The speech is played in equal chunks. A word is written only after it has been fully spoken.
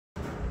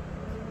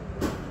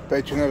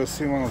Bet you never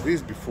seen one of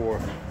these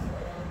before.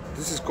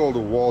 This is called a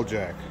wall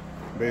jack.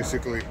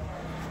 Basically,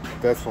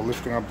 that's for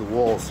lifting up the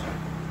walls.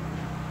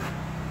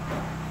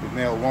 You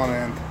nail one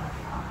end,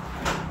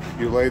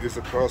 you lay this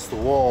across the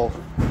wall,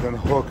 and then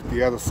hook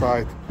the other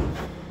side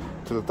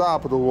to the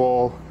top of the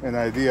wall. And the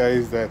idea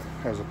is that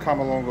as you come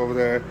along over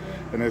there,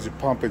 and as you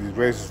pump it, it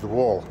raises the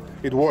wall.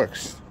 It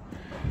works.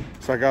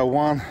 So I got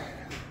one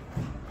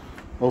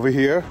over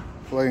here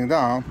laying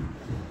down,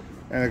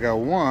 and I got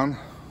one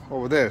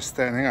over there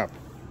standing up.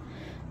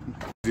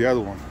 The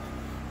other one.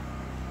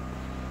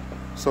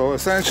 So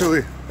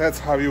essentially that's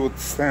how you would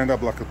stand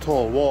up like a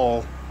tall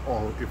wall,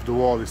 or if the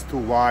wall is too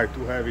wide,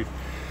 too heavy.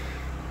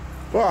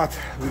 But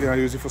we're gonna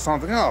use it for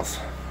something else.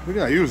 We're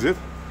gonna use it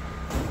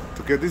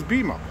to get this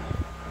beam up.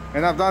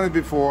 And I've done it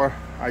before.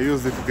 I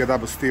used it to get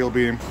up a steel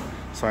beam,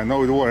 so I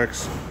know it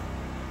works.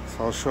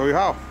 So I'll show you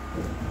how.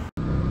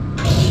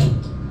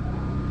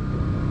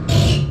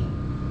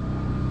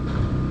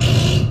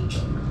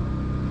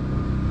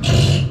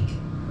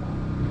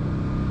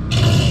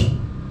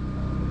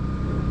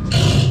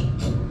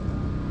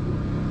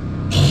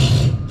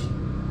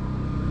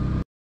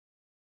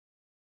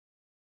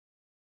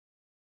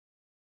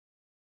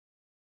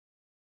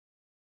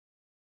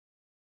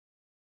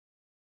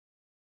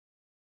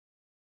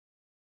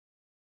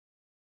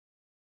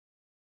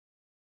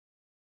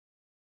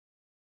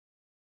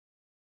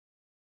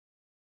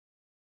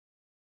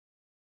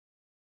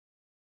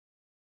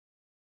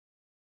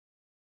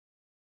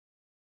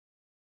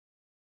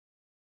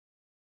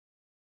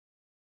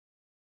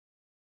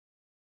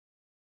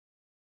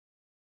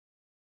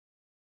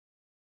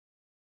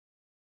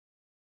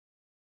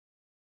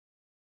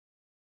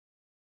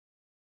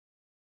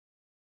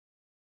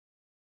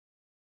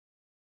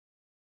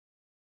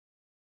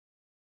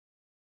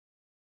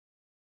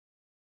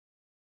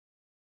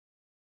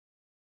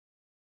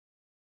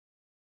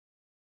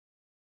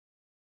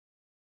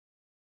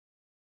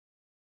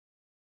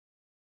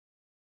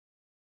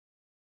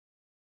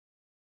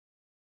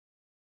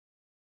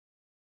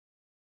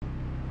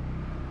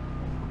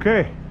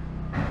 Okay,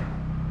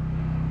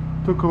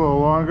 took a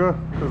little longer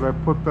because I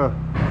put the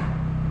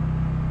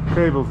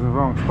cables in the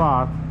wrong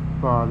spot,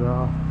 but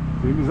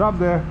beam is up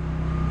there.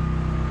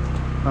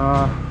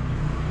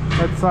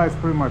 Head size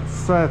pretty much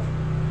set.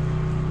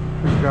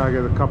 Just gotta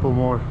get a couple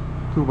more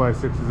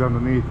 2x6s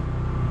underneath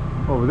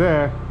over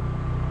there,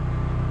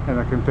 and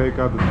I can take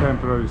out the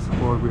temporary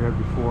support we had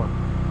before.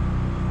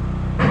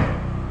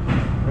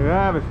 There you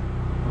have it.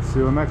 I'll see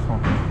you in the next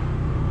one.